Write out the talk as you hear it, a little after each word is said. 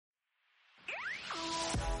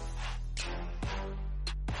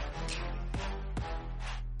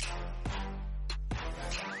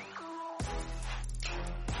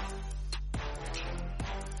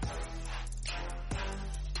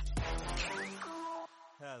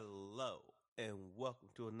and welcome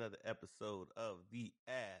to another episode of the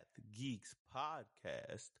Ath Geeks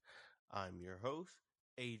podcast. I'm your host,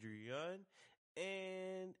 Adrian,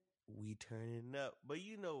 and we turning up, but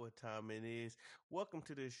you know what time it is. Welcome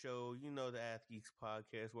to the show. You know the Ath Geeks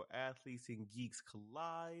podcast, where athletes and geeks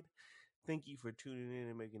collide. Thank you for tuning in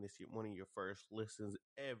and making this one of your first listens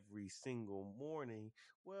every single morning.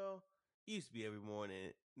 Well, it used to be every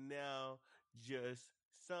morning. Now, just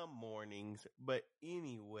some mornings. But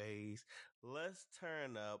anyways, let's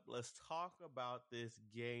turn up. Let's talk about this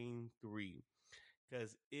game 3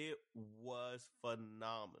 because it was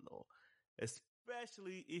phenomenal.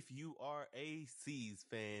 Especially if you are a C's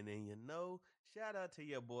fan, and shout out to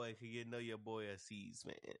your boy because your boy a C's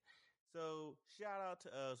fan. So shout out to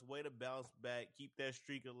us. Way to bounce back, keep that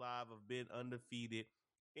streak alive of being undefeated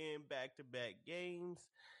in back-to-back games.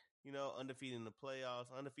 Undefeated in the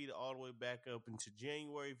playoffs, undefeated all the way back up into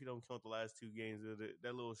January. If you don't count the last 2 games of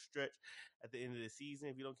that little stretch at the end of the season,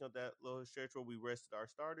 if you don't count that little stretch where we rested our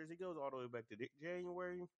starters, it goes all the way back to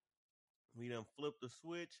January. We done flipped the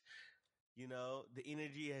switch. The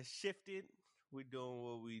energy has shifted. We're doing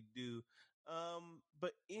what we do.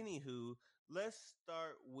 But anywho, let's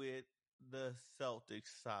start with the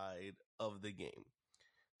Celtics side of the game.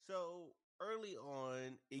 So early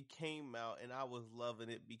on, it came out, and I was loving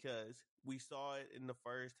it because we saw it in the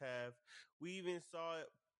first half. We even saw it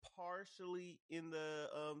partially in the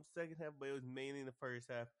second half, but it was mainly in the first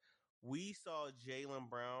half. We saw Jaylen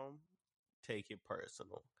Brown take it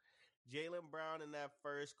personal. Jaylen Brown in that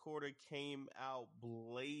first quarter came out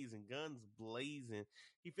blazing, guns blazing.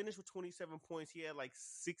 He finished with 27 points. He had like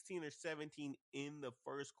 16 or 17 in the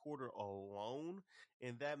first quarter alone.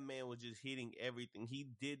 And that man was just hitting everything. He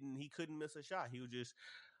couldn't miss a shot. He was just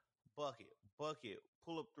bucket,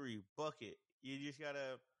 pull up three, bucket. You just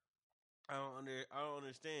gotta, I don't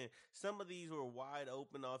understand. Some of these were wide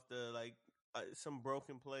open off the some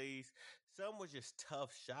broken plays. Some were just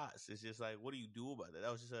tough shots. It's just like, what do you do about that?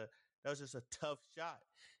 That was just a tough shot,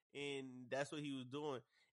 and that's what he was doing.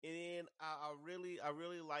 And then I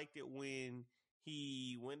really liked it when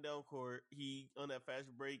he went down court. He on that fast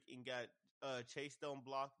break and got chased down,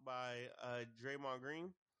 blocked by Draymond Green.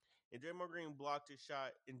 And Draymond Green blocked his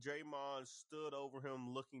shot, and Draymond stood over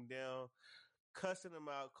him, looking down, cussing him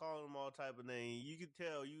out, calling him all type of names. You can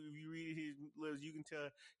tell, if you read his lips, you can tell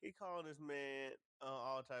he calling this man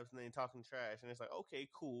all types of names, talking trash. And it's like, okay,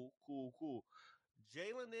 cool, cool, cool.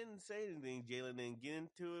 Jaylen didn't say anything. Jaylen didn't get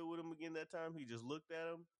into it with him again that time. He just looked at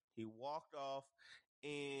him. He walked off,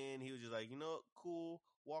 and he was just like, cool,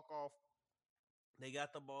 walk off. They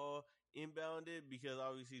got the ball inbounded because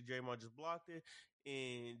obviously Draymond just blocked it,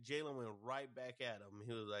 and Jaylen went right back at him.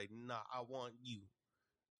 He was like, nah, I want you.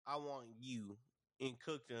 I want you, and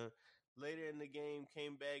cooked him. Later in the game,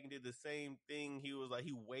 came back and did the same thing. He was like,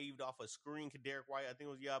 he waved off a screen to Derek White. I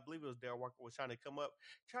believe it was Derek White was trying to come up,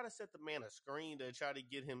 try to set the man a screen to try to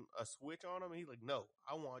get him a switch on him. And he's like, no,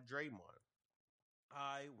 I want Draymond.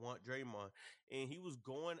 I want Draymond. And he was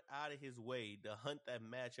going out of his way to hunt that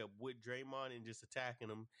matchup with Draymond and just attacking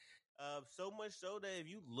him. So much so that if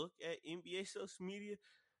you look at NBA social media,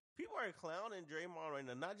 people are clowning Draymond right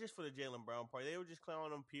now, not just for the Jaylen Brown part. They were just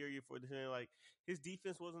clowning him, period, for the like his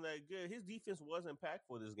defense wasn't that good. His defense was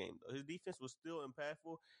impactful this game, though. His defense was still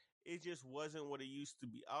impactful. It just wasn't what it used to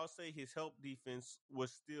be. I'll say his help defense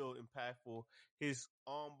was still impactful. His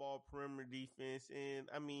on-ball perimeter defense, and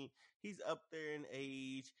I mean, he's up there in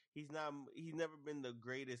age. He's never been the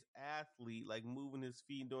greatest athlete, like moving his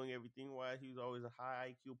feet and doing everything right. He was always a high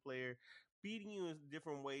IQ player, beating you in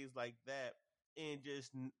different ways like that, and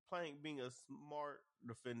just being a smart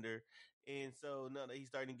defender. And so now that he's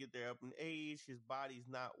starting to get there up in age, his body's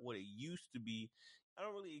not what it used to be. I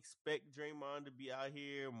don't really expect Draymond to be out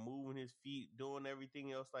here moving his feet, doing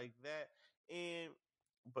everything else like that. And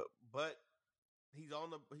but he's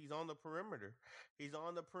on the perimeter. He's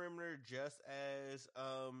on the perimeter just as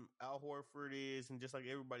Al Horford is, and just like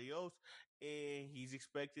everybody else. And he's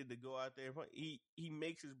expected to go out there and play. He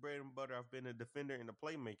makes his bread and butter off being a defender and a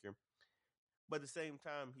playmaker. But at the same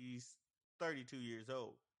time, he's 32 years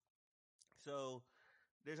old. So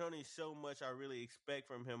there's only so much I really expect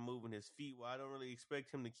from him moving his feet. Well, I don't really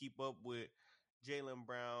expect him to keep up with Jaylen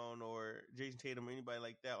Brown or Jason Tatum or anybody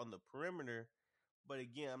like that on the perimeter. But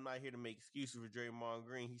again, I'm not here to make excuses for Draymond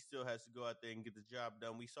Green. He still has to go out there and get the job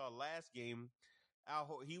done. We saw last game,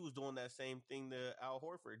 he was doing that same thing to Al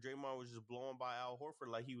Horford. Draymond was just blowing by Al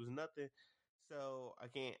Horford like he was nothing. So I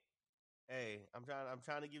can't. Hey, I'm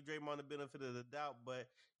trying to give Draymond the benefit of the doubt, but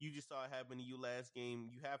you just saw it happen to you last game.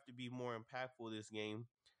 You have to be more impactful this game.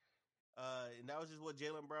 And that was just what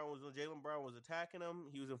Jaylen Brown was doing. Jaylen Brown was attacking him.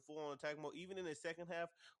 He was in full on attack mode. Even in the second half,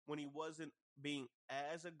 when he wasn't being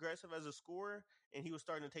as aggressive as a scorer, and he was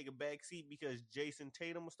starting to take a back seat because Jason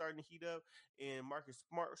Tatum was starting to heat up, and Marcus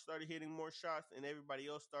Smart started hitting more shots, and everybody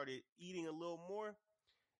else started eating a little more.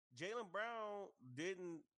 Jaylen Brown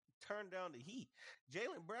didn't turn down the heat.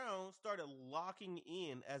 Jaylen Brown started locking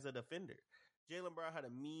in as a defender. Jaylen Brown had a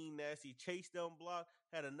mean, nasty chase down block.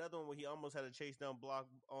 Had another one where he almost had a chase down block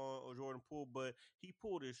on Jordan Poole, but he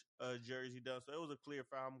pulled his jersey down. So it was a clear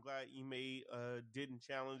foul. I'm glad Ime didn't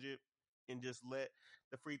challenge it and just let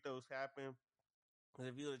the free throws happen.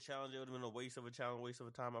 If he would have challenged, it would have been a waste of a challenge, waste of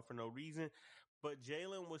a timeout for no reason. But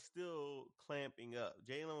Jaylen was still clamping up.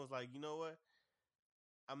 Jaylen was like, you know what?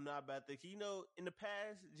 I'm not about to. In the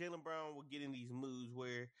past, Jaylen Brown would get in these moves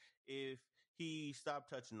where if he stopped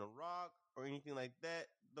touching the rock or anything like that,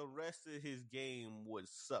 the rest of his game would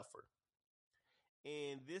suffer.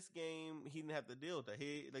 And this game, he didn't have to deal with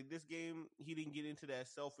that. This game, he didn't get into that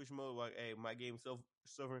selfish mode. Like, hey, my game's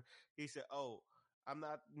suffering. He said, "Oh, I'm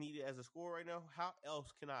not needed as a scorer right now. How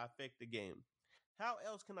else can I affect the game? How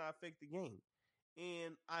else can I affect the game?"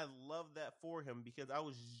 And I love that for him because I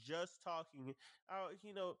was just talking.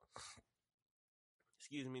 You know,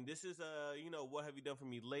 excuse me, this is what have you done for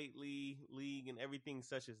me lately league and everything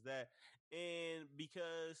such as that. And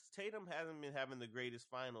because Tatum hasn't been having the greatest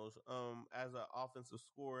finals as an offensive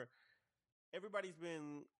scorer, everybody's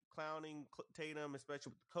been clowning Tatum,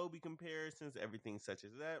 especially with the Kobe comparisons, everything such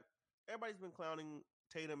as that. Everybody's been clowning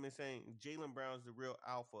Tatum and saying Jaylen Brown's the real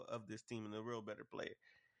alpha of this team and the real better player.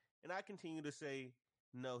 And I continue to say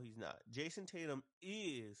no, he's not. Jason Tatum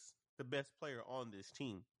is the best player on this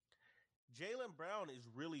team. Jaylen Brown is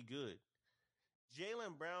really good.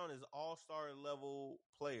 Jaylen Brown is all-star level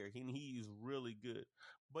player. He's really good.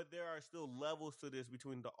 But there are still levels to this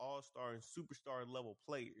between the all-star and superstar level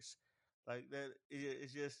players. Like that,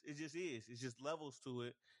 it just is. It's just levels to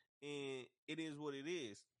it, and it is what it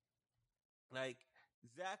is. Like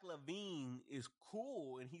Zach LaVine is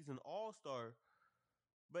cool and he's an all-star,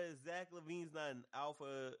 but Zach LaVine's not an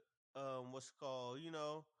alpha. What's it called?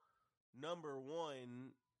 Number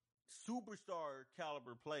one superstar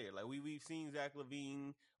caliber player. Like we've seen Zach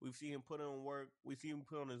LaVine, we've seen him put in work, we see him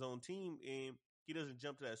put on his own team, and he doesn't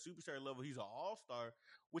jump to that superstar level. He's an all star,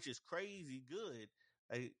 which is crazy good.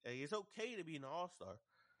 Like, it's okay to be an all star.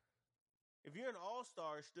 If you're an all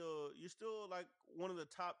star, you're still like one of the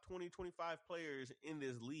top 20, 25 players in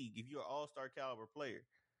this league. If you're an all star caliber player,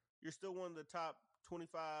 you're still one of the top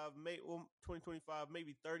 25, 20, 25,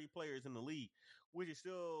 maybe 30 players in the league, which is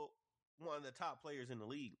still one of the top players in the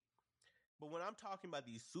league. But when I'm talking about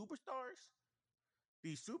these superstars,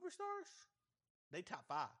 they top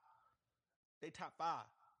five. They top five.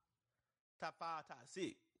 Top five, top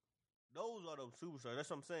six. Those are those superstars. That's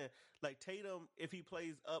what I'm saying. Like Tatum, if he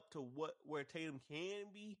plays up to where Tatum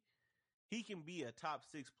can be, he can be a top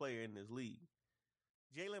six player in this league.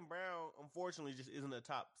 Jaylen Brown, unfortunately, just isn't a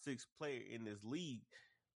top six player in this league.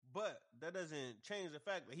 But that doesn't change the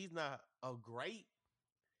fact that he's not a great.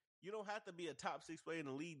 You don't have to be a top six player in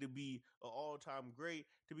the league to be an all time great,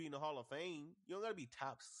 to be in the Hall of Fame. You don't got to be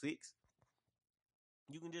top six.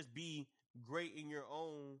 You can just be great in your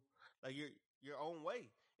own, like your own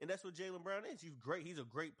way. And that's what Jaylen Brown is. He's great. He's a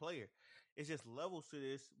great player. It's just levels to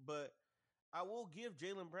this, but I will give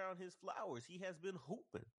Jaylen Brown his flowers. He has been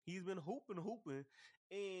hooping. He's been hooping,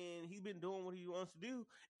 and he's been doing what he wants to do.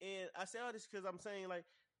 And I say all this because I'm saying like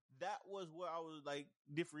that was where I was like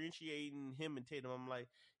differentiating him and Tatum. I'm like,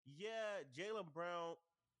 yeah, Jaylen Brown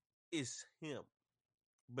is him,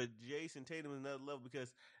 but Jason Tatum is another level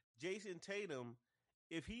because Jason Tatum,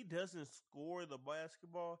 if he doesn't score the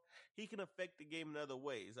basketball, he can affect the game in other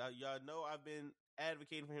ways. Y'all know I've been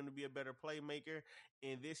advocating for him to be a better playmaker,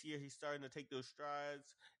 and this year he's starting to take those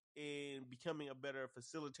strides in becoming a better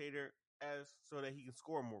facilitator as so that he can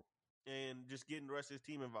score more and just getting the rest of his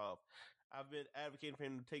team involved. I've been advocating for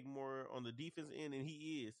him to take more on the defense end, and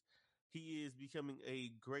he is. He is becoming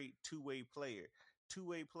a great two-way player.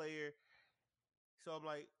 Two-way player. So I'm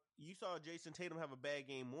like, you saw Jason Tatum have a bad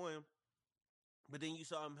game one, but then you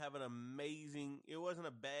saw him have an amazing. It wasn't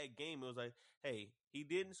a bad game. It was like, hey, he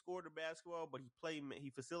didn't score the basketball, but he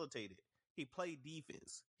facilitated. He played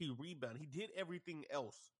defense. He rebounded. He did everything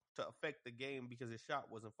else to affect the game because his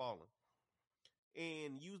shot wasn't falling.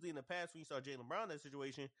 And usually in the past, when you saw Jaylen Brown in that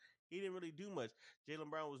situation, he didn't really do much. Jaylen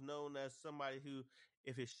Brown was known as somebody who,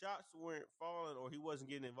 if his shots weren't falling or he wasn't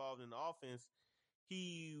getting involved in the offense,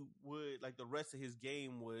 he would, like, the rest of his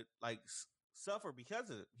game would, like, suffer because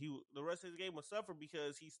of it. The rest of his game will suffer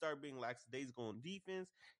because he started being lackadaisical on defense.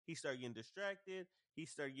 He started getting distracted. He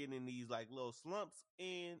started getting in these like little slumps,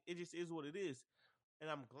 and it just is what it is. And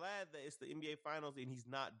I'm glad that it's the NBA Finals and he's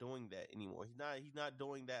not doing that anymore. He's not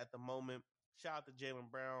doing that at the moment. Shout out to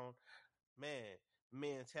Jaylen Brown,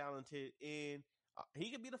 man, talented, and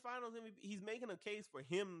he could be the Finals MVP. He's making a case for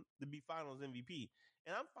him to be Finals MVP,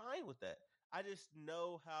 and I'm fine with that. I just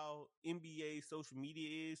know how NBA social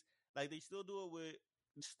media is. Like they still do it with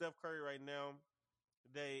Steph Curry right now.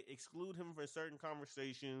 They exclude him from certain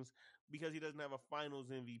conversations because he doesn't have a Finals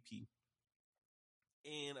MVP,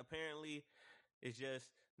 and apparently it's just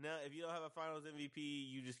now if you don't have a Finals MVP,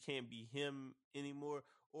 you just can't be him anymore.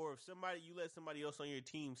 Or if you let somebody else on your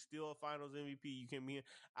team steal a Finals MVP, you can't be him.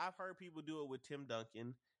 I've heard people do it with Tim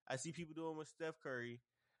Duncan. I see people doing it with Steph Curry.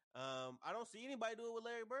 I don't see anybody do it with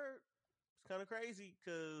Larry Bird. It's kind of crazy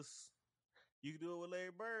because you can do it with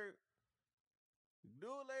Larry Bird. You can do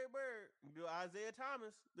it with Larry Bird. You can do Isaiah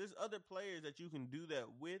Thomas. There's other players that you can do that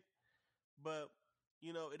with, but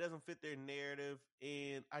it doesn't fit their narrative,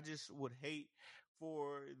 and I just would hate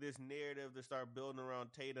for this narrative to start building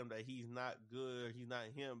around Tatum that he's not good, he's not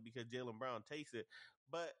him because Jaylen Brown takes it.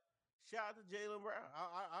 But shout out to Jaylen Brown.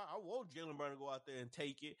 I want Jaylen Brown to go out there and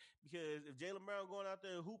take it because if Jaylen Brown going out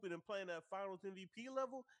there and hooping and playing at Finals MVP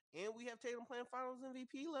level, and we have Tatum playing Finals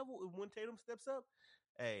MVP level, when Tatum steps up,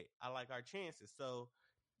 hey, I like our chances. So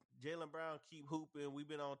Jaylen Brown keep hooping. We've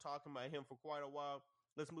been on talking about him for quite a while.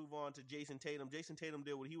 Let's move on to Jason Tatum. Jason Tatum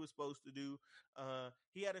did what he was supposed to do.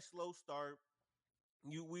 He had a slow start.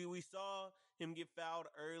 We saw him get fouled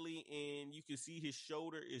early, and you can see his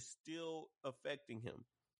shoulder is still affecting him.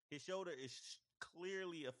 His shoulder is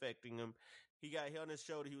clearly affecting him. He got hit on his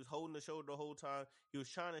shoulder. He was holding the shoulder the whole time. He was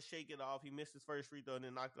trying to shake it off. He missed his first free throw and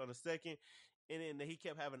then knocked on the second. And then he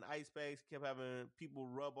kept having ice packs, kept having people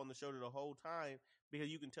rub on the shoulder the whole time because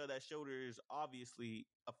you can tell that shoulder is obviously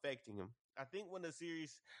affecting him. I think when the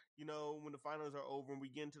series, when the finals are over and we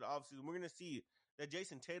get into the offseason, we're going to see that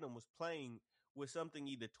Jason Tatum was playing with something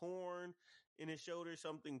either torn in his shoulder,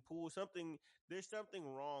 something pulled, something. There's something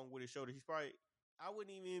wrong with his shoulder. I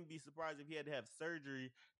wouldn't even be surprised if he had to have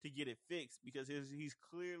surgery to get it fixed because he's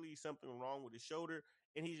clearly something wrong with his shoulder.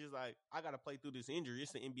 And he's just like, I got to play through this injury.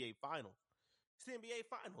 It's the NBA Finals. It's the NBA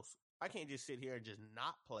Finals. I can't just sit here and just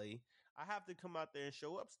not play. I have to come out there and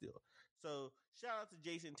show up still. So shout out to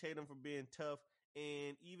Jason Tatum for being tough.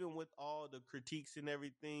 And even with all the critiques and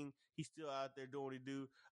everything, he's still out there doing what he do.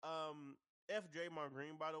 F. Draymond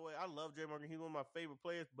Green, by the way. I love Draymond Green. He's one of my favorite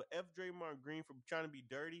players. But F. Draymond Green for trying to be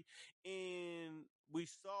dirty. And we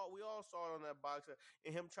all saw it on that box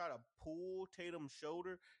and him try to pull Tatum's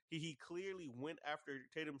shoulder. He clearly went after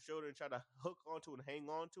Tatum's shoulder and tried to hook onto it and hang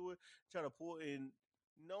onto it, try to pull in,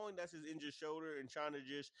 knowing that's his injured shoulder and trying to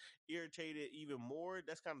just irritate it even more.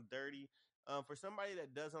 That's kind of dirty. For somebody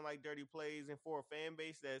that doesn't like dirty plays and for a fan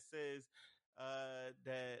base that says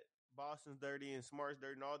that Boston's dirty and Smart's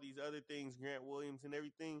dirty and all these other things, Grant Williams and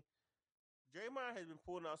everything, Draymond has been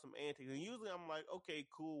pulling out some antics. And usually I'm like, okay,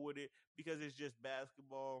 cool with it because it's just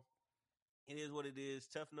basketball. It is what it is.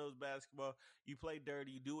 Tough nose basketball. You play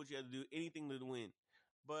dirty. You do what you have to do. Anything to win.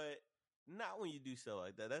 But not when you do so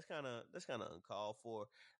like that. That's kind of uncalled for.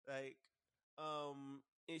 Like,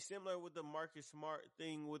 it's similar with the Marcus Smart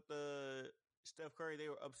thing with the Steph Curry. They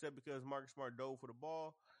were upset because Marcus Smart dove for the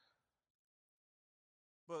ball.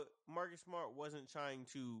 But Marcus Smart wasn't trying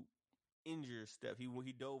to injure Steph. He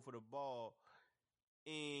dove for the ball,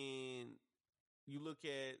 and you look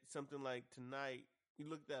at something like tonight. You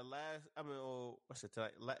look at last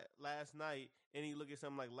night, and you look at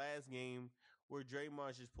something like last game where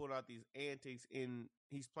Draymond's just pulling out these antics and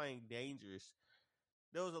he's playing dangerous.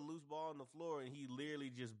 There was a loose ball on the floor, and he literally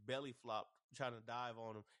just belly flopped trying to dive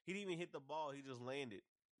on him. He didn't even hit the ball; he just landed.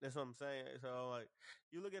 That's what I'm saying. So, like,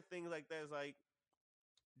 you look at things like that, it's like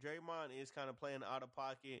Draymond is kind of playing out of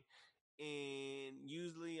pocket. And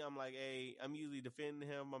usually I'm like, hey, I'm usually defending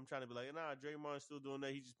him. I'm trying to be like, nah, Draymond's still doing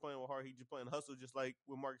that. He's just playing with heart. He's just playing hustle, just like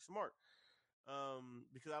with Marcus Smart.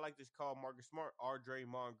 Because I like to call Marcus Smart our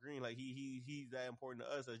Draymond Green. Like he's that important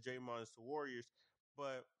to us as Draymond is to Warriors.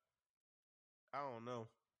 But I don't know.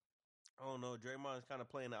 Draymond's kind of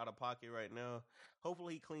playing out of pocket right now.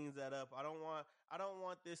 Hopefully he cleans that up. I don't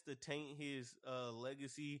want this to taint his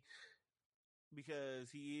legacy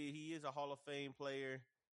because he is a Hall of Fame player.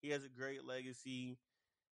 He has a great legacy,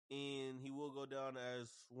 and he will go down as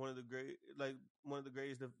one of the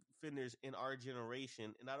greatest defenders in our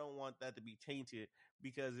generation. And I don't want that to be tainted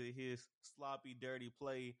because of his sloppy, dirty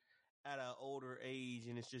play at an older age,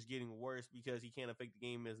 and it's just getting worse because he can't affect the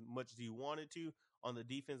game as much as he wanted to on the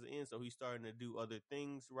defensive end. So he's starting to do other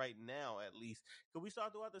things right now, at least. Because we saw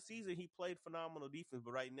throughout the season he played phenomenal defense,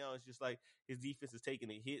 but right now it's just like his defense is taking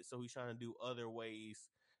a hit, so he's trying to do other ways,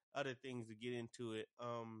 other things to get into it.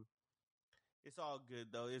 It's all good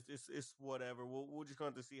though. It's whatever. We're just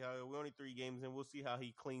going to see how we're only 3 games in. We'll see how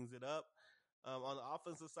he cleans it up. On the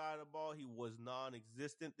offensive side of the ball, he was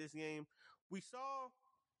non-existent this game. We saw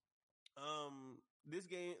this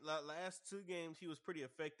game last 2 games he was pretty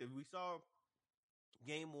effective. We saw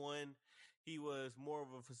game 1 he was more of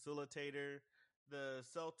a facilitator. The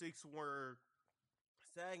Celtics were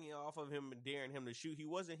sagging off of him and daring him to shoot. He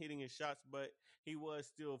wasn't hitting his shots, but he was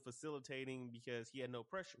still facilitating because he had no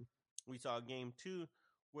pressure. We saw game 2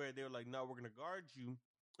 where they were like, "No, we're going to guard you,"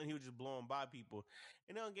 and he was just blowing by people.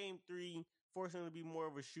 And then on game 3, forcing him to be more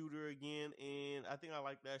of a shooter again, and I think I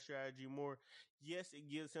like that strategy more. Yes, it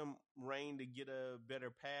gives him rain to get a better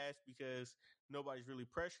pass because nobody's really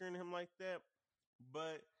pressuring him like that,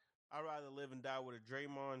 but I'd rather live and die with a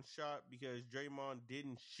Draymond shot because Draymond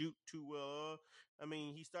didn't shoot too well. I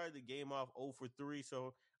mean, he started the game off 0 for 3,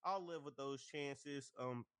 so I'll live with those chances.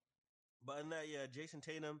 But in that, yeah, Jason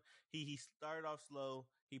Tatum, he started off slow.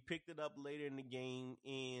 He picked it up later in the game,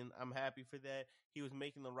 and I'm happy for that. He was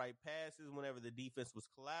making the right passes whenever the defense was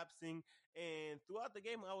collapsing. And throughout the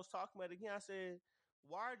game, I was talking about it again. I said,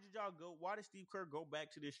 why did y'all go? Why did Steve Kerr go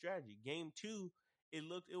back to this strategy? Game 2, it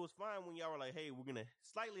was fine when y'all were like, hey, we're gonna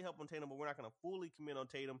slightly help on Tatum, but we're not gonna fully commit on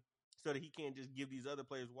Tatum so that he can't just give these other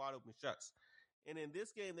players wide open shots. And in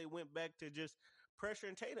this game, they went back to just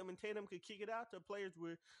pressuring Tatum, and Tatum could kick it out to players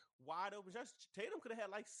with wide open shots. Tatum could have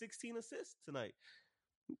had like 16 assists tonight.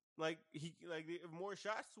 If more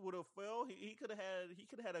shots would have fell, he could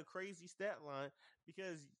have had a crazy stat line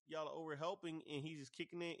because y'all are over helping and he's just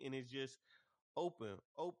kicking it and it's just open.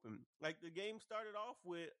 Like the game started off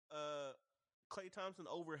with Klay Thompson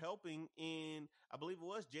over helping, and I believe it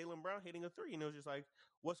was Jaylen Brown hitting a 3, and it was just like,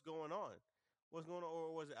 what's going on? What's going on?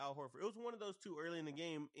 Or was it Al Horford? It was one of those 2 early in the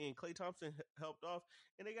game, and Klay Thompson helped off,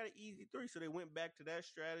 and they got an easy 3, so they went back to that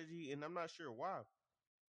strategy, and I'm not sure why.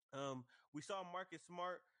 We saw Marcus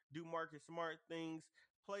Smart do Marcus Smart things,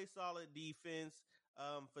 play solid defense,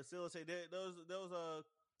 facilitate. There was a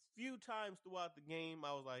few times throughout the game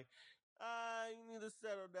I was like, you need to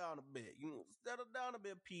settle down a bit. You need to settle down a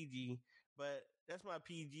bit, PG. But that's my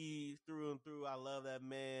PG through and through. I love that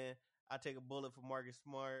man. I take a bullet for Marcus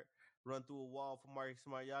Smart, run through a wall for Marcus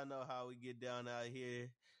Smart. Y'all know how we get down out here.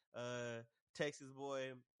 Texas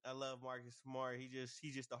boy, I love Marcus Smart.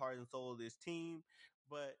 He's just the heart and soul of this team.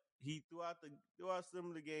 But he throughout some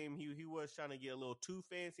of the game, he was trying to get a little too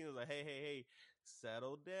fancy. He was like, hey,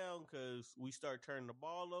 settle down, because we start turning the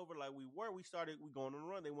ball over like we were. We going on a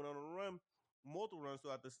run. They went on a run, multiple runs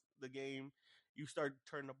throughout the game. You start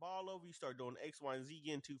turning the ball over. You start doing X, Y, and Z,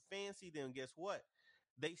 getting too fancy. Then guess what?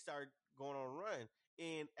 They start going on a run.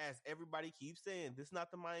 And as everybody keeps saying, this is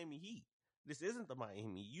not the Miami Heat. This isn't the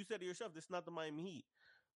Miami Heat. You said to yourself, this is not the Miami Heat.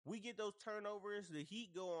 We get those turnovers. The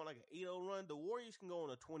Heat go on like an 8-0 run. The Warriors can go on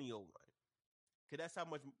a 20-0 run. Because that's how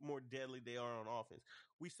much more deadly they are on offense.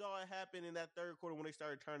 We saw it happen in that third quarter when they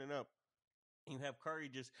started turning up. You have Curry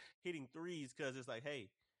just hitting threes because it's like, hey,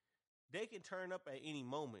 they can turn up at any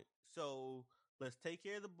moment. So let's take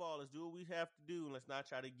care of the ball. Let's do what we have to do. And let's not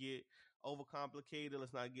try to get overcomplicated.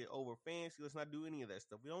 Let's not get over fancy. Let's not do any of that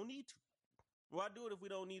stuff. We don't need to. Why do it if we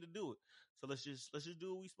don't need to do it? So let's just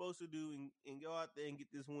do what we're supposed to do and go out there and get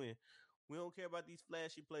this win. We don't care about these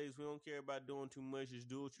flashy plays. We don't care about doing too much. Just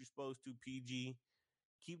do what you're supposed to, PG.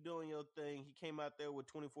 Keep doing your thing. He came out there with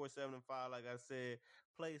 24, 7, and 5, like I said.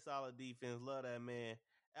 Play solid defense. Love that man.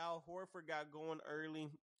 Al Horford got going early.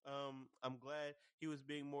 I'm glad he was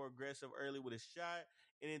being more aggressive early with his shot.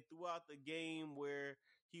 And then throughout the game where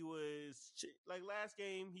he was like last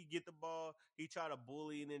game, he get the ball, he try to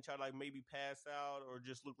bully and then try to like maybe pass out or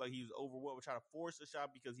just look like he was overwhelmed, try to force a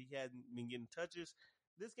shot because he hadn't been getting touches.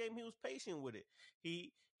 This game he was patient with it.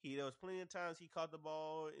 He there was plenty of times he caught the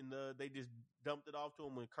ball and they just dumped it off to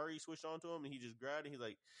him when Curry switched on to him and he just grabbed it. He's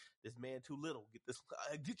like, "This man too little.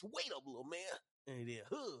 Get your weight up, little man." And then,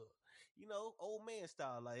 old man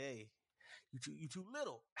style, like, "Hey, you too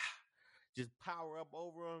little." Just power up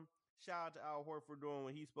over him. Shout out to Al Horford doing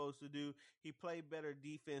what he's supposed to do. He played better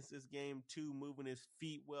defense this game too, moving his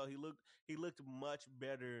feet well. He looked much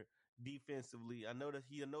better defensively. I know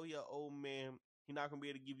he's an old man. He's not gonna be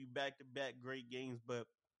able to give you back to back great games, but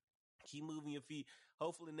Keep moving your feet.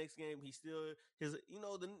 Hopefully next game he still his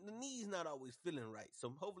the knee's not always feeling right.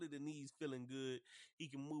 So hopefully the knee's feeling good. He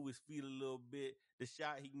can move his feet a little bit. The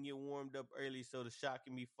shot he can get warmed up early so the shot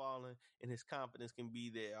can be falling and his confidence can be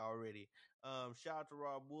there already. Shout out to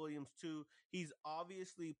Rob Williams too. He's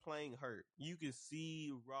obviously playing hurt. You can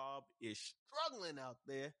see Rob is struggling out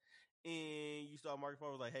there. And you saw Marcus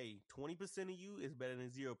Paul was like, hey, 20% of you is better than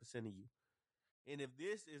 0% of you. And if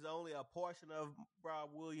this is only a portion of Rob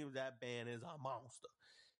Williams, that man is a monster.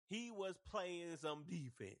 He was playing some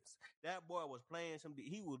defense. That boy was playing some.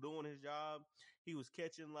 He was doing his job. He was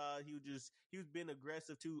catching lobs. He was being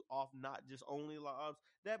aggressive too, off not just only lobs.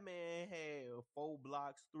 That man had 4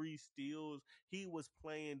 blocks, 3 steals. He was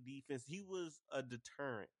playing defense. He was a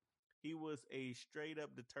deterrent. He was a straight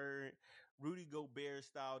up deterrent, Rudy Gobert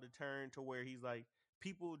style deterrent, to where he's like,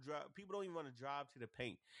 people drive. People don't even want to drive to the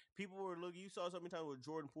paint. People were looking. You saw so many times where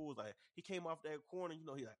Jordan Poole was like, he came off that corner. He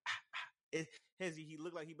like, it, he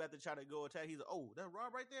looked like he about to try to go attack. He's like, oh, that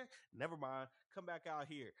Rob right there. Never mind. Come back out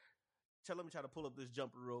here. Let me try to pull up this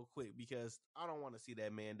jumper real quick because I don't want to see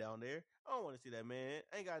that man down there. I don't want to see that man.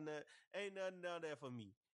 Ain't nothing down there for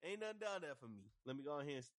me. Ain't nothing down there for me. Let me go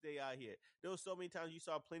ahead and stay out here. There was so many times you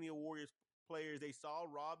saw plenty of Warriors players. They saw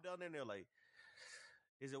Rob down there and they're like,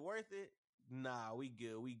 is it worth it? Nah, we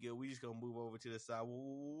good. We good. We just gonna move over to the side.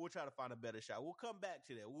 We'll try to find a better shot. We'll come back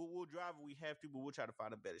to that. We'll drive if we have to, but we'll try to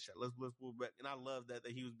find a better shot. Let's move back. And I love that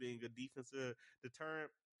he was being a defensive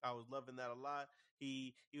deterrent. I was loving that a lot.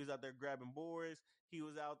 He was out there grabbing boards. He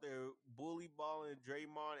was out there bully balling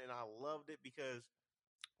Draymond, and I loved it because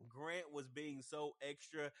Grant was being so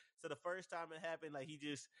extra. So the first time it happened, like he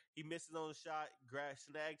missed his own shot,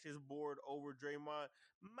 snagged his board over Draymond.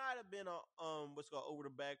 Might have been a what's called over the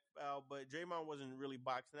back foul, but Draymond wasn't really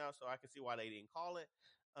boxing out, so I can see why they didn't call it.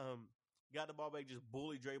 Um, got the ball back, just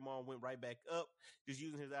bullied Draymond, went right back up, just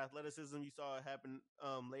using his athleticism. You saw it happen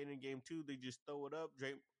later in game 2. They just throw it up.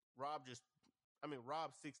 Rob just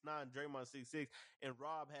Rob 6'9", Draymond 6'6", and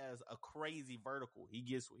Rob has a crazy vertical. He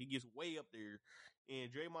gets way up there,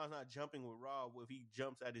 and Draymond's not jumping with Rob. If he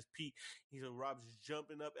jumps at his peak, Rob's just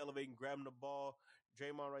jumping up, elevating, grabbing the ball.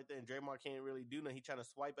 Draymond right there, and Draymond can't really do nothing. He trying to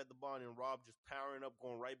swipe at the ball, and Rob just powering up,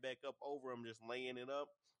 going right back up over him, just laying it up.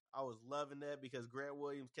 I was loving that because Grant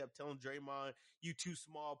Williams kept telling Draymond, "You too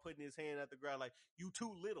small," putting his hand at the ground like, "You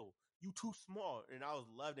too little. You too small." And I was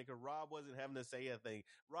loving it because Rob wasn't having to say anything.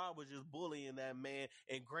 Rob was just bullying that man,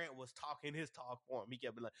 and Grant was talking his talk for him. He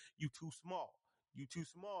kept being like, "You too small. You too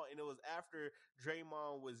small." And it was after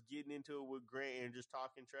Draymond was getting into it with Grant and just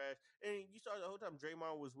talking trash. And you saw the whole time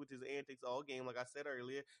Draymond was with his antics all game, like I said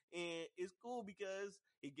earlier. And it's cool because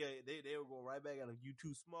they were going right back at him. You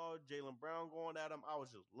too small. Jaylen Brown going at him. I was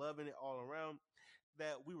just loving it all around.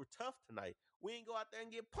 That we were tough tonight. We didn't go out there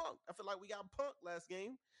and get punked. I feel like we got punked last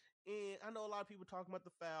game. And I know a lot of people talking about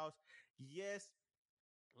the fouls. Yes,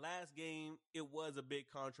 last game it was a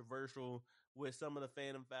bit controversial with some of the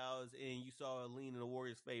phantom fouls, and you saw a lean in the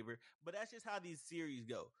Warriors' favor. But that's just how these series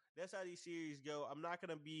go. That's how these series go. I'm not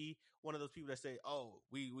gonna be one of those people that say, "Oh,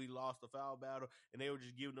 we lost the foul battle and they were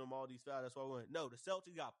just giving them all these fouls. That's why we went." No, the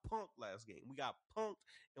Celtics got punked last game. We got punked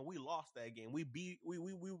and we lost that game. We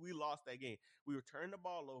lost that game. We were turning the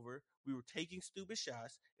ball over. We were taking stupid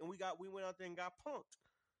shots, and we went out there and got punked.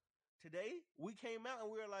 Today, we came out and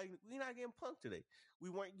we were like, we're not getting punked today. We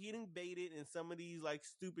weren't getting baited in some of these like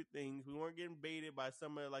stupid things. We weren't getting baited by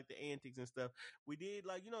some of like the antics and stuff. We did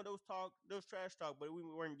like, those trash talk, but we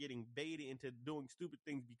weren't getting baited into doing stupid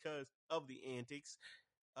things because of the antics.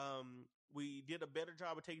 We did a better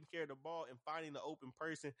job of taking care of the ball and finding the open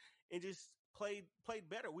person and just played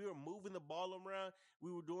better. We were moving the ball around.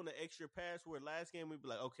 We were doing the extra pass where last game we'd be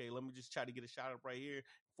like, okay, let me just try to get a shot up right here,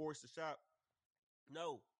 force the shot.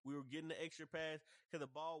 No, we were getting the extra pass because the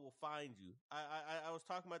ball will find you. I was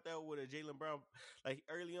talking about that with a Jaylen Brown. Like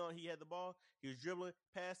early on, he had the ball, he was dribbling,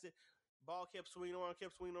 passed it, ball kept swinging around,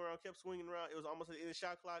 kept swinging around, kept swinging around. It was almost at the end of the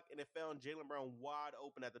shot clock, and it found Jaylen Brown wide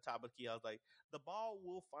open at the top of the key. I was like, the ball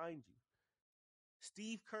will find you.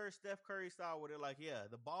 Steve Kerr, Steph Curry style, where they're like, yeah,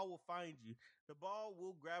 the ball will find you. The ball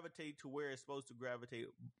will gravitate to where it's supposed to gravitate.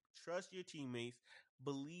 Trust your teammates,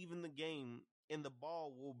 believe in the game, and the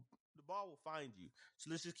ball will find you.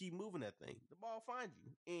 So let's just keep moving that thing. The ball will find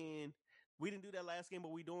you. And we didn't do that last game,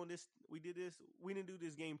 but we doing this. We did this. We didn't do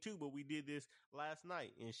this game too, but we did this last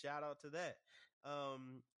night. And shout out to that.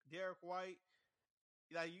 Derek White,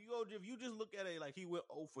 like if you just look at it, like he went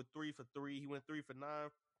 0 for 3 for 3. He went 3 for 9.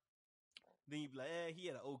 Then you be like, he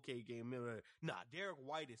had an okay game. Nah, Derek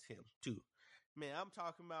White is him too. Man, I'm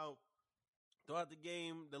talking about throughout the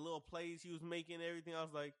game, the little plays he was making, everything. I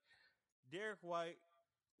was like, Derek White,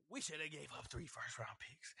 we should have gave up 3 first-round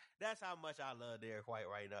picks. That's how much I love Derek White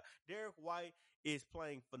right now. Derek White is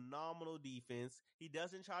playing phenomenal defense. He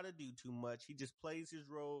doesn't try to do too much. He just plays his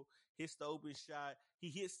role, hits the open shot. He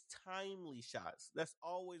hits timely shots. That's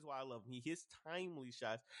always why I love him. He hits timely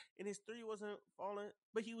shots. And his three wasn't falling,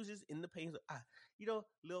 but he was just in the paint.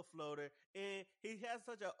 Little floater. And he has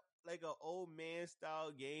such a old man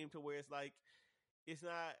style game to where it's like it's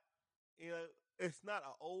not you know it's not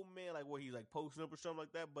an old man like where he's like posting up or something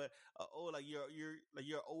like that, but you're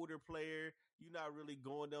an older player. You're not really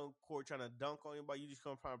going down court trying to dunk on anybody. You just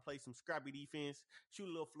come trying to play some scrappy defense, shoot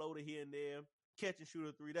a little floater here and there, catch and shoot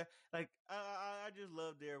a three. That I just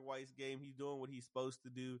love Derek White's game. He's doing what he's supposed to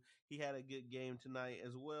do. He had a good game tonight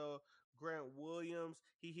as well. Grant Williams,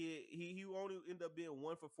 he only ended up being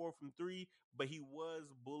 1 for 4 from three, but he was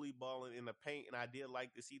bully balling in the paint, and I did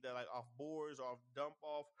like to see that like off boards, off dump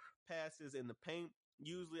off passes in the paint.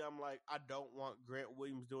 Usually I'm like, I don't want Grant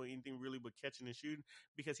Williams doing anything really but catching and shooting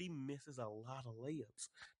because he misses a lot of layups.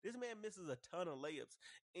 This man misses a ton of layups,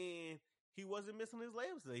 and he wasn't missing his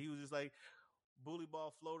layups today. He was just like bully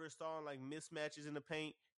ball floater stalling like mismatches in the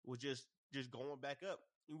paint, was just going back up.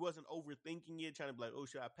 He wasn't overthinking it, trying to be like, oh,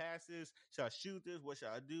 should I pass this? Should I shoot this? What should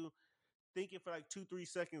I do? Thinking for like 2-3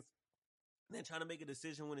 seconds, and then trying to make a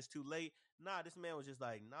decision when it's too late. Nah, this man was just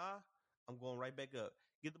like, nah, I'm going right back up.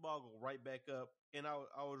 Get the ball, go right back up. And I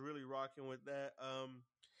was really rocking with that.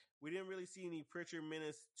 We didn't really see any Pritchard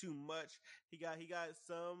minutes too much. He got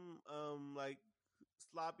some like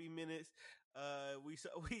sloppy minutes. We saw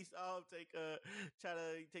him try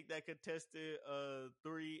to take that contested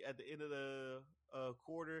three at the end of the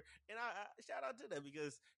quarter, and I shout out to that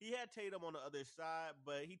because he had Tatum on the other side,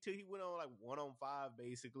 but he went on like 1-on-5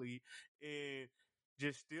 basically, and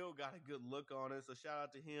just still got a good look on it. So shout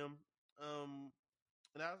out to him.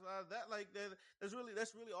 And outside of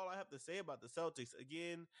that's really all I have to say about the Celtics.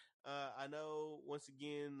 Again, I know once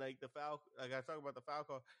again, like like I talk about the foul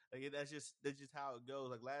call, like that's just how it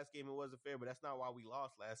goes. Like last game, it wasn't fair, but that's not why we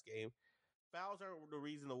lost last game. Fouls aren't the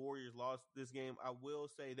reason the Warriors lost this game. I will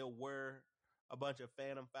say there were a bunch of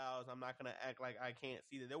phantom fouls. I'm not gonna act like I can't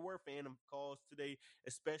see that. There were phantom calls today,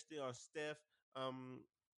 especially on Steph.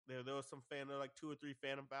 There was some like 2 or 3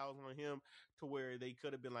 phantom fouls on him to where they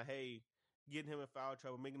could have been like, hey, getting him in foul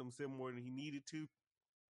trouble, making him sit more than he needed to.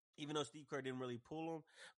 Even though Steve Kerr didn't really pull him,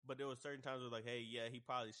 but there were certain times where like, hey, yeah, he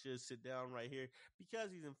probably should sit down right here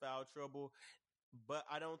because he's in foul trouble. But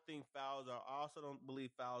I don't think fouls are. I also don't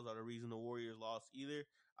believe fouls are the reason the Warriors lost either.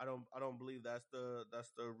 I don't believe that's the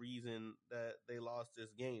reason that they lost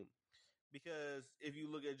this game. Because if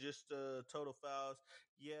you look at just the total fouls,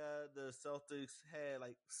 yeah, the Celtics had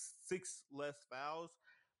like 6 less fouls,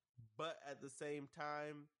 but at the same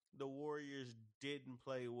time, the Warriors didn't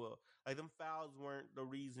play well. Like them fouls weren't the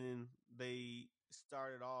reason they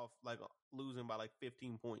started off like losing by like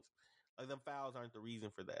 15 points. Like them fouls aren't the reason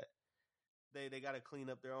for that. They got to clean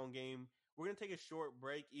up their own game. We're gonna take a short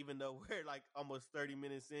break, even though we're like almost 30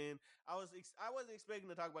 minutes in. I wasn't expecting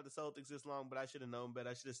to talk about the Celtics this long, but I should have known better.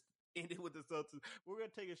 I should have ended with the Celtics. We're gonna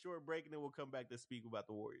take a short break, and then we'll come back to speak about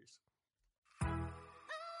the Warriors.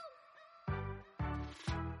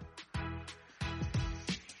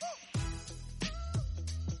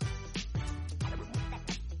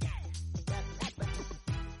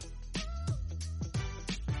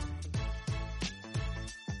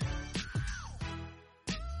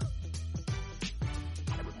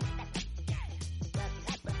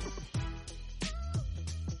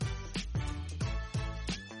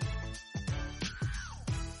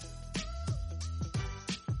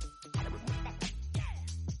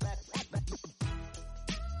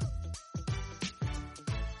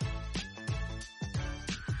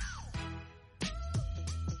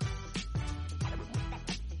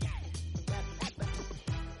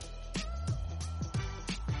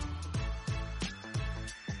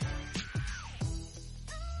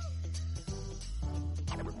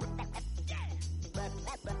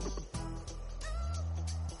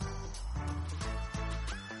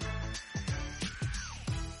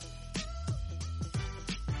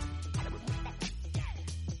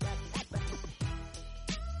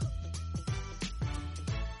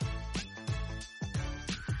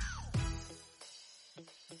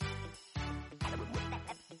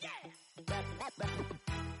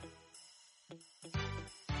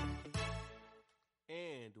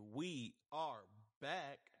 And we are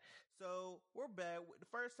back. So we're back. The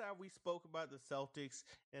first time we spoke about the Celtics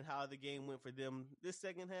and how the game went for them this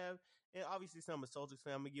second half. And obviously, some of the Celtics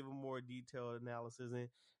fan, I'm gonna give a more detailed analysis and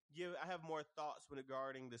I have more thoughts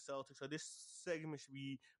regarding the Celtics. So this segment should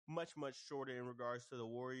be much shorter in regards to the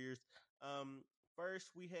Warriors.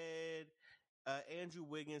 First we had Andrew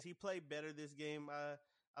Wiggins, he played better this game. I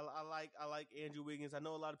like Andrew Wiggins. I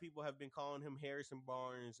know a lot of people have been calling him Harrison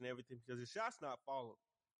Barnes and everything because his shot's not falling.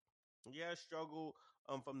 Yeah, struggle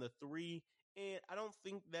from the three, and I don't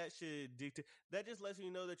think that should dictate. That just lets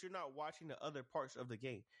you know that you're not watching the other parts of the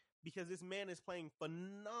game because this man is playing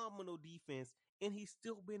phenomenal defense and he's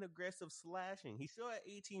still being aggressive slashing. He's still at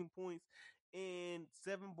 18 points and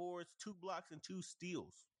 7 boards, 2 blocks, and 2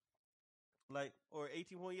 steals. Like or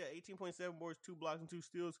 18.7 boards, 2 blocks, and 2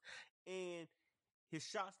 steals, and his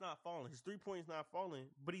shot's not falling. His 3 points not falling,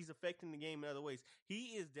 but he's affecting the game in other ways.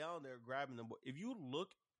 He is down there grabbing them. If you look,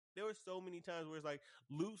 there were so many times where it's like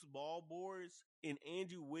loose ball boards, and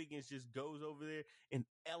Andrew Wiggins just goes over there and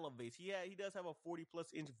elevates. He does have a 40+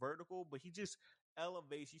 inch vertical, but he just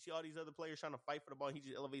elevates. You see all these other players trying to fight for the ball. He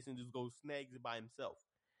just elevates and just goes snags it by himself.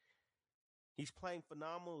 He's playing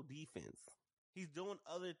phenomenal defense. He's doing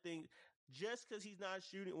other things. Just because he's not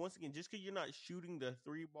shooting, once again, just because you're not shooting the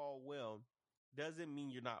three ball well, doesn't mean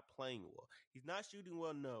you're not playing well. He's not shooting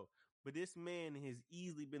well, no. But this man has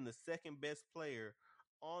easily been the second best player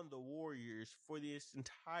on the Warriors for this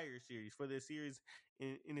entire series, for this series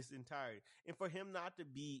in its entirety. And for him not to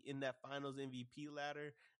be in that finals MVP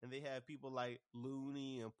ladder and they have people like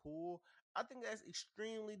Looney and Poole, I think that's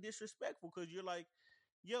extremely disrespectful because you're like,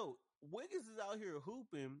 yo, Wiggins is out here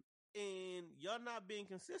hooping and y'all not being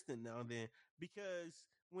consistent now and then because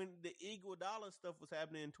when the Iguodala stuff was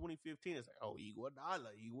happening in 2015, it's like, oh,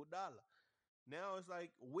 Iguodala. Now it's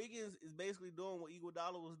like Wiggins is basically doing what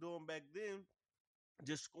Iguodala was doing back then,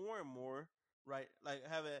 just scoring more, right? Like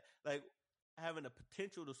having a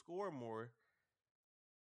potential to score more,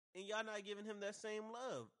 and y'all not giving him that same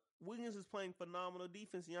love. Wiggins is playing phenomenal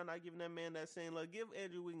defense, and y'all not giving that man that same love. Give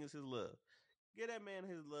Andrew Wiggins his love. Give that man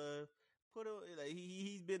his love.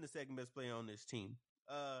 He's been the second best player on this team.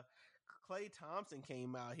 Uh, Klay Thompson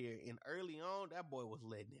came out here, and early on, that boy was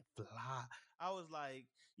letting it fly. I was like,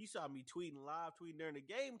 you saw me tweeting during the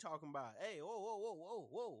game, talking about, hey,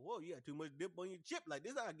 whoa, you got too much dip on your chip. Like,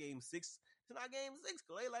 this not game six. It's not game six,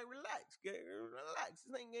 Klay. Like, relax.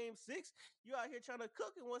 This ain't game six. You out here trying to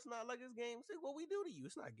cook, and what's not like it's game six. What we do to you?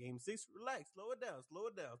 It's not game six. Relax. Slow it down.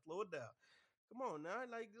 Come on now,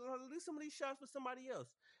 like leave some of these shots for somebody else.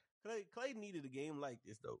 Klay needed a game like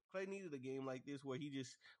this though. Klay needed a game like this where he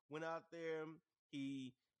just went out there.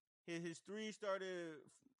 He his three started.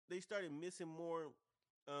 They started missing more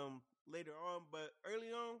later on, but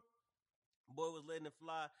early on, boy was letting it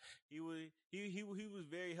fly. He was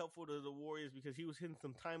very helpful to the Warriors because he was hitting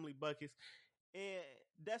some timely buckets, and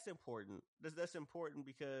that's important. That's important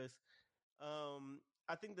because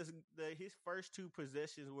I think his first two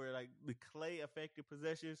possessions were like the Klay affected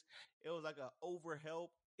possessions. It was like a overhelp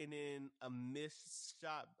and then a missed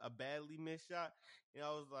shot, a badly missed shot. And I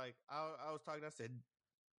was like, I was talking. I said,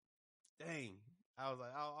 "Dang!" I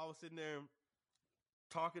was sitting there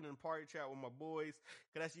talking in party chat with my boys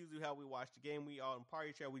because that's usually how we watch the game. We all in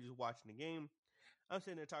party chat. We just watching the game. I'm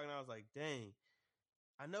sitting there talking. I was like, "Dang!"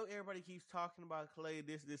 I know everybody keeps talking about Klay,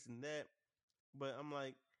 this, and that, but I'm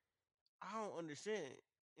like, I don't understand.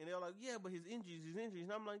 And they're like, yeah, but his injuries.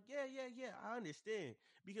 And I'm like, yeah, I understand.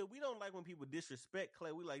 Because we don't like when people disrespect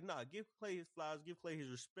Klay. We like, nah, give Klay his flowers, give Klay his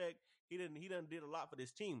respect. He done did a lot for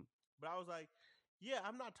this team. But I was like, yeah,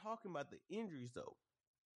 I'm not talking about the injuries though.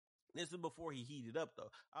 This is before he heated up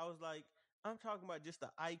though. I was like, I'm talking about just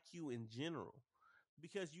the IQ in general.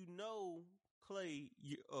 Because you know, Klay,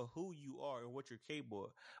 who you are and what you're capable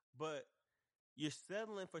of. But you're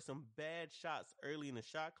settling for some bad shots early in the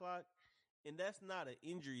shot clock. And that's not an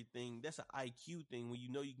injury thing. That's an IQ thing when you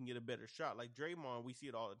know you can get a better shot. Like Draymond, we see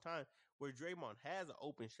it all the time where Draymond has an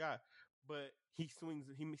open shot, but he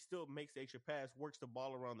still makes the extra pass, works the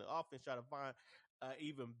ball around the offense, try to find an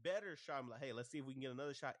even better shot. I'm like, hey, let's see if we can get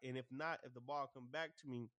another shot. And if not, if the ball come back to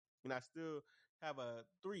me and I still have a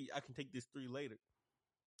three, I can take this three later.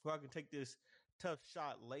 Or I can take this tough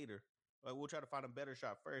shot later. Like, we'll try to find a better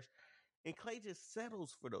shot first. And Klay just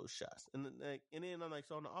settles for those shots. And then I'm like,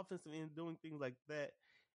 so on the offensive end, doing things like that.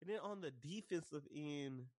 And then on the defensive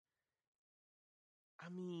end, I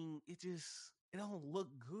mean, it don't look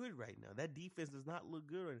good right now. That defense does not look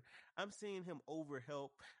good. Right now. I'm seeing him overhelp.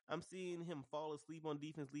 I'm seeing him fall asleep on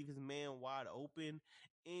defense, leave his man wide open.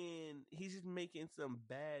 And he's just making some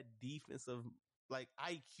bad defensive, like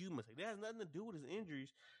IQ mistakes. That has nothing to do with his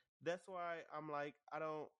injuries. That's why I'm like, I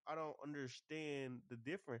don't understand the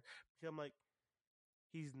difference. Because I'm like,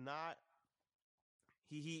 he's not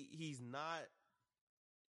he's not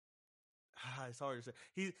it's hard to say.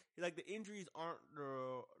 He's like the injuries aren't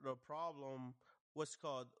the problem what's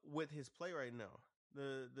called with his play right now.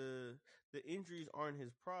 The the injuries aren't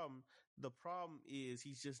his problem. The problem is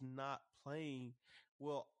he's just not playing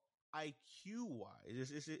well IQ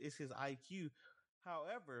wise. It's his IQ.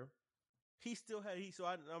 However, he still had he. So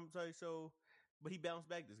I'm sorry. So, but he bounced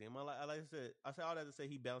back this game. Like I said all that to say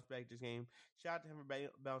he bounced back this game. Shout out to him for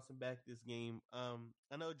bouncing back this game.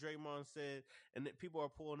 I know Draymond said, and that people are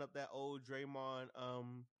pulling up that old Draymond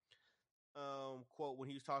quote when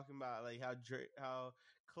he was talking about like how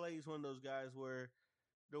Clay's one of those guys where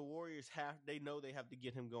the Warriors they know they have to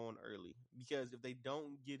get him going early, because if they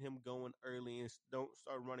don't get him going early and don't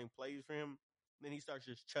start running plays for him, then he starts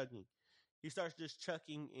just chucking. He starts just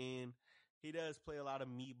chucking, and he does play a lot of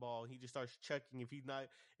meatball. He just starts chucking. If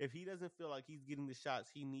he doesn't feel like he's getting the shots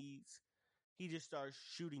he needs, he just starts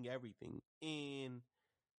shooting everything. And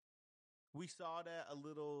we saw that a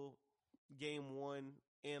little game one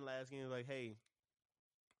and last game. Like, hey,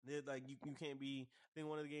 like you can't be. I think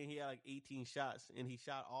one of the games he had like 18 shots and he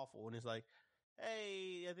shot awful. And it's like,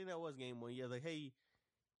 hey, I think that was game one. Yeah, like, hey,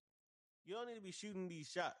 you don't need to be shooting these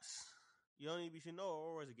shots. You don't need to be shooting. No,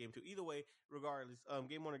 or was it game two? Either way, regardless,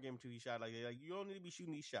 game one or game two, he shot like you don't need to be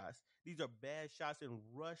shooting these shots. These are bad shots and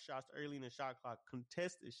rush shots early in the shot clock,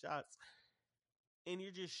 contested shots, and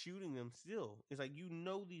you're just shooting them still. It's like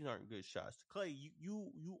these aren't good shots. Clay,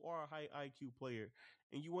 you are a high IQ player,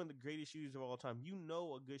 and you one of the greatest shooters of all time. You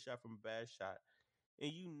know a good shot from a bad shot,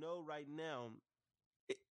 and you know right now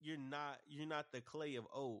you're not the Clay of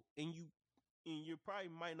old, and you probably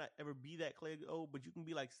might not ever be that Clay of old, but you can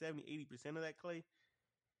be like 70-80% of that Clay.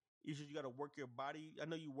 It's just you got to work your body. I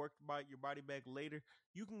know you worked your body back later.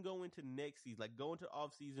 You can go into next season, like go into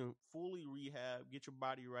off season, fully rehab, get your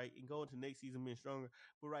body right, and go into next season being stronger.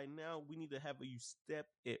 But right now, we need to have you step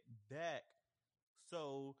it back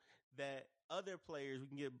so that other players, we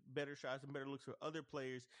can get better shots and better looks for other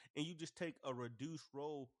players, and you just take a reduced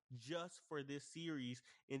role just for this series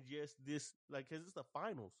and just this, like, because it's the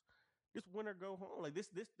finals. This winner go home. Like this,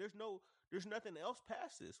 there's nothing else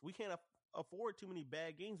past this. We can't afford too many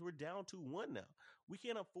bad games. We're down 2-1 now. We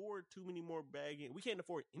can't afford too many more bad games. We can't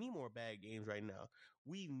afford any more bad games right now.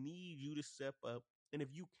 We need you to step up, and if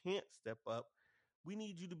you can't step up, we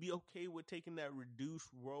need you to be okay with taking that reduced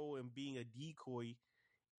role and being a decoy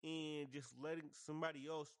and just letting somebody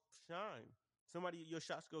else shine. Your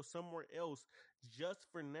shots go somewhere else just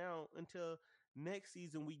for now until next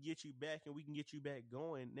season we get you back and we can get you back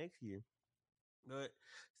going next year. But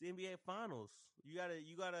it's the NBA Finals. You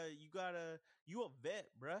a vet,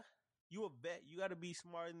 bruh. You a vet. You gotta be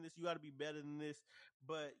smarter than this. You gotta be better than this.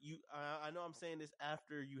 But I know I'm saying this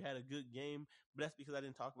after you had a good game, but that's because I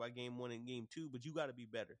didn't talk about game one and game two. But you gotta be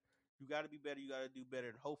better. You gotta be better. You gotta do better.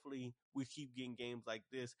 And hopefully we keep getting games like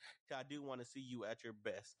this. I do want to see you at your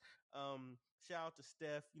best. Shout out to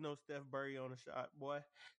Steph. Steph Curry on the shot, boy.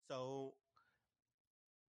 So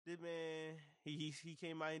this man, he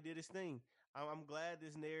came out and did his thing. I'm glad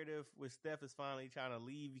this narrative with Steph is finally trying to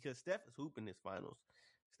leave, because Steph is hooping this finals.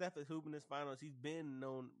 Steph is hooping this finals. He's been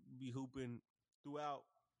known to be hooping throughout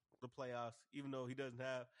the playoffs, even though he doesn't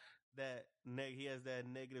have he has that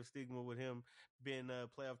negative stigma with him being a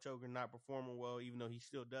playoff choker, not performing well, even though he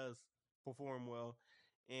still does perform well.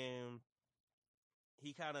 And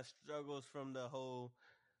he kind of struggles from the whole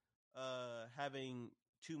having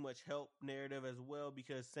too much help narrative as well,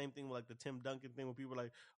 because same thing with like the Tim Duncan thing, where people are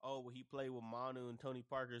like, oh, well, he played with Manu and Tony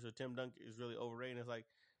Parker, so Tim Duncan is really overrated. It's like,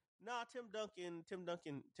 nah, Tim Duncan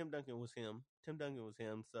was him. Tim Duncan was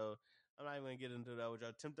him. So I'm not even gonna get into that with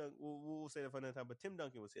y'all. Tim Duncan, we'll say that for another time, but Tim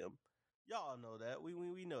Duncan was him. Y'all know that.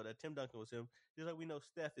 We know that Tim Duncan was him. Just like we know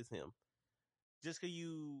Steph is him. Just because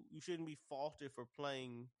you shouldn't be faulted for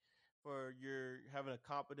playing, for your having a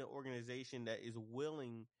competent organization that is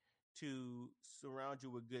willing to surround you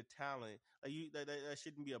with good talent. Like that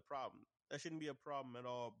shouldn't be a problem. That shouldn't be a problem at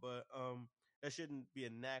all. But that shouldn't be a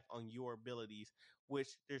knack on your abilities, which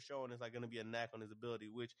they're showing is like going to be a knack on his ability,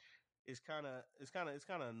 which is kind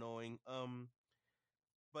of annoying.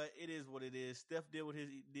 But it is what it is. Steph did what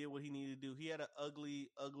he needed to do. He had an ugly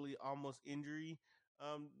almost injury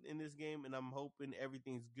in this game, and I'm hoping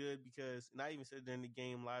everything's good, because, and I even said during the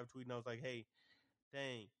game live tweeting, I was like, hey,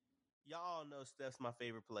 dang, y'all know Steph's my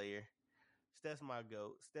favorite player. Steph's my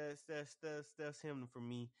goat. Steph's him for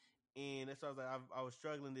me. And that's why I was like, I was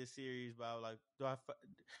struggling this series, but I was like,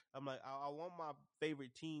 I'm like, I want my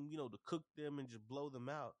favorite team, to cook them and just blow them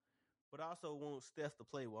out. But I also want Steph to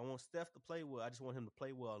play well. I want Steph to play well. I just want him to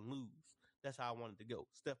play well and lose. That's how I want it to go.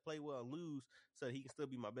 Steph play well and lose, so that he can still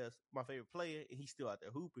be my favorite player, and he's still out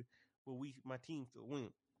there hooping. But my team still win.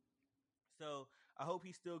 So I hope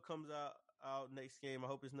he still comes out. out next game. I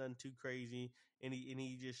hope it's nothing too crazy, and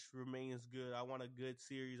he just remains good. I want a good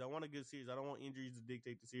series. I want a good series. I don't want injuries to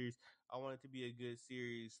dictate the series. I want it to be a good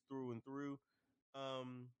series through and through.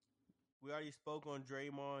 Um, we already spoke on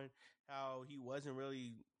Draymond, how he wasn't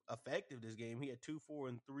really effective this game. He had 2, 4,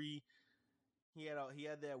 and 3. He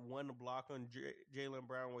had that one block on Jaylen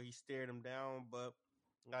Brown where he stared him down, but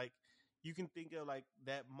like you can think of like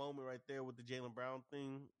that moment right there with the Jaylen Brown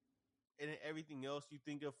thing, and then everything else you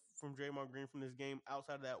think of from Draymond Green from this game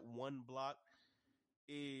outside of that one block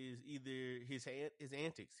is either his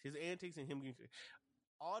antics, and him getting.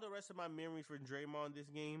 All the rest of my memories for Draymond this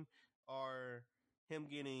game are him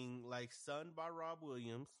getting like sunned by Rob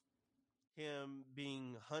Williams, him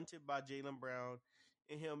being hunted by Jaylen Brown,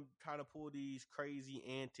 and him trying to pull these crazy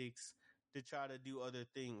antics to try to do other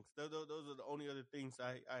things. Those are the only other things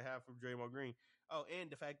I have from Draymond Green. Oh, and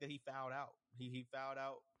the fact that he fouled out. He fouled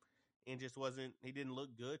out and just wasn't. He didn't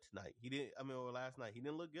look good tonight. He didn't. I mean, or last night. He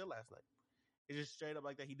didn't look good last night. It's just straight up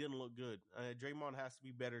like that. He didn't look good. Draymond has to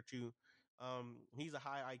be better too. He's a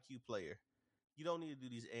high IQ player. You don't need to do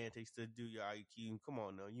these antics to do your IQ. Come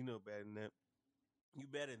on, now. You know better than that. You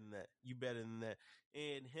better than that. You better than that.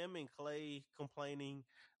 And him and Clay complaining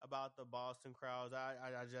about the Boston crowds, I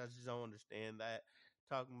just don't understand that.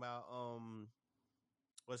 Talking about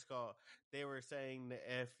what's called, they were saying the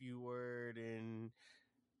fu word, and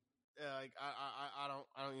like I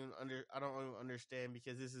don't even understand,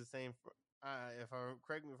 because this is the same. If I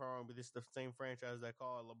correct me if I'm wrong, but this is the same franchise that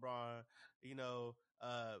called LeBron, you know,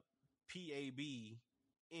 PAB,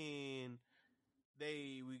 and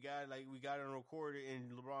we got it on recorded,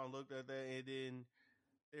 and LeBron looked at that, and then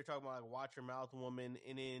they're talking about like watch your mouth, woman,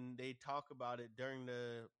 and then they talk about it during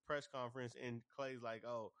the press conference, and Clay's like,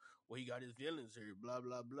 oh, well, he got his feelings hurt, blah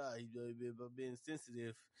blah blah. He's being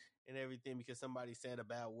sensitive and everything because somebody said a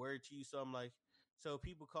bad word to you. So I'm like, so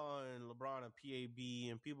people calling LeBron a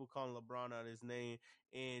PAB and people calling LeBron out his name,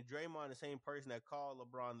 and Draymond, the same person that called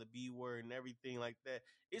LeBron the B word and everything like that.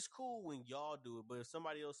 It's cool when y'all do it, but if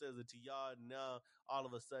somebody else says it to y'all, now all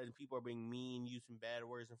of a sudden people are being mean, using bad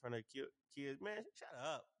words in front of kids. Man, shut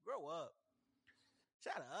up, grow up,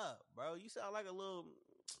 shut up, bro. You sound like a little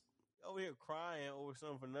over here crying over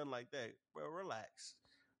something for nothing like that, bro. Relax,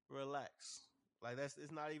 relax. Like that's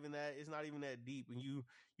it's not even that. It's not even that deep. And you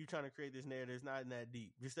trying to create this narrative. It's not that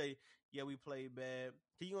deep. Just say, yeah, we played bad.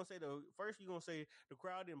 You gonna say the first? You gonna say the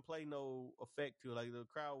crowd didn't play no effect to it. Like the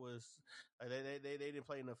crowd was like they didn't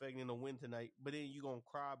play an effect in the win tonight. But then you gonna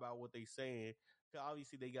cry about what they saying. Cause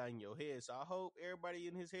obviously they got in your head. So I hope everybody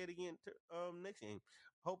in his head again. Next game.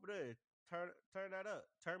 Hope it turn that up.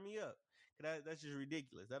 Turn me up. That's just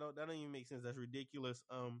ridiculous. That don't even make sense. That's ridiculous.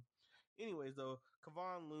 Anyways, though,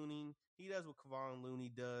 Kevon Looney, he does what Kevon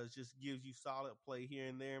Looney does, just gives you solid play here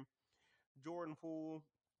and there. Jordan Poole,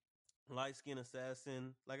 light skin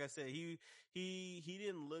assassin. Like I said, he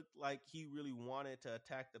didn't look like he really wanted to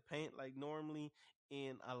attack the paint like normally,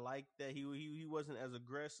 and I like that he wasn't as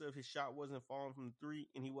aggressive. His shot wasn't falling from three,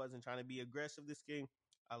 and he wasn't trying to be aggressive this game.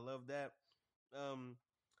 I love that. Um,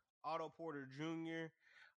 Otto Porter Jr.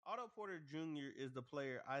 Otto Porter Jr. is the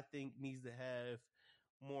player I think needs to have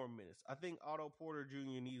more minutes. I think Otto Porter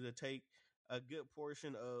Jr. needs to take a good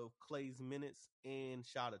portion of Clay's minutes and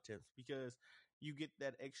shot attempts, because you get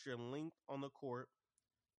that extra length on the court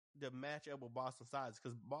to match up with Boston size,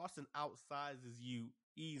 because Boston outsizes you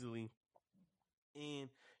easily, and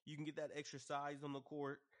you can get that extra size on the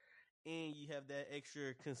court, and you have that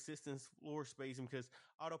extra consistent floor spacing, because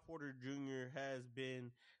Otto Porter Jr. has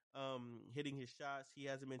been hitting his shots. He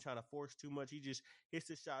hasn't been trying to force too much. He just hits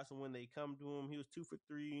his shots, and when they come to him, he was 2 for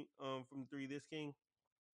 3 from three this game.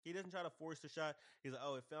 He doesn't try to force the shot. He's like,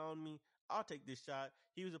 oh, it found me. I'll take this shot.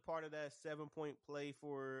 He was a part of that 7-point play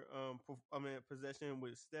for possession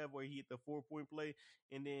with Steph, where he hit the 4-point play,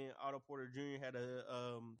 and then Otto Porter Jr. had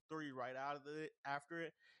a three right out of it after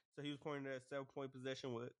it. So he was pointing to that 7-point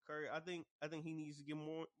possession with Curry. I think he needs to get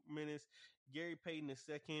more minutes. Gary Payton is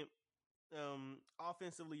second.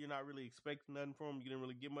 Offensively, you're not really expecting nothing from him. You didn't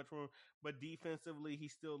really get much from him, but defensively, he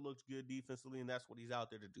still looks good defensively, and that's what he's out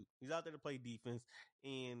there to do. He's out there to play defense,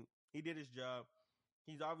 and he did his job.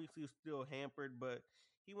 He's obviously still hampered, but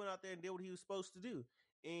he went out there and did what he was supposed to do,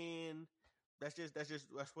 and that's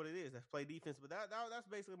what it is. That's play defense. But that's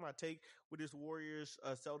basically my take with this Warriors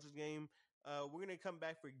Celtics game. We're gonna come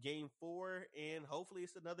back for Game 4, and hopefully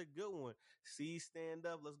it's another good one. See, stand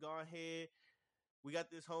up. Let's go ahead. We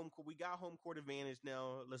got this we got home court advantage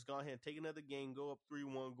now. Let's go ahead and take another game, go up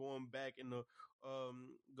 3-1, going back in the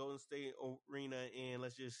Golden State arena, and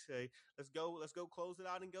let's just say let's go close it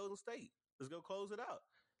out in Golden State. Let's go close it out.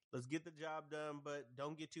 Let's get the job done, but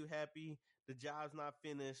don't get too happy. The job's not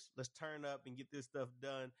finished. Let's turn up and get this stuff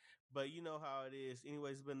done. But you know how it is.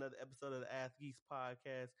 Anyways, it's been another episode of the Ath Geeks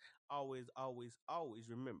podcast. Always, always, always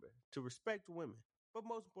remember to respect women. But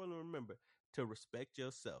most importantly, remember to respect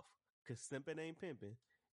yourself. Because simping ain't pimping.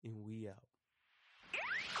 And we out.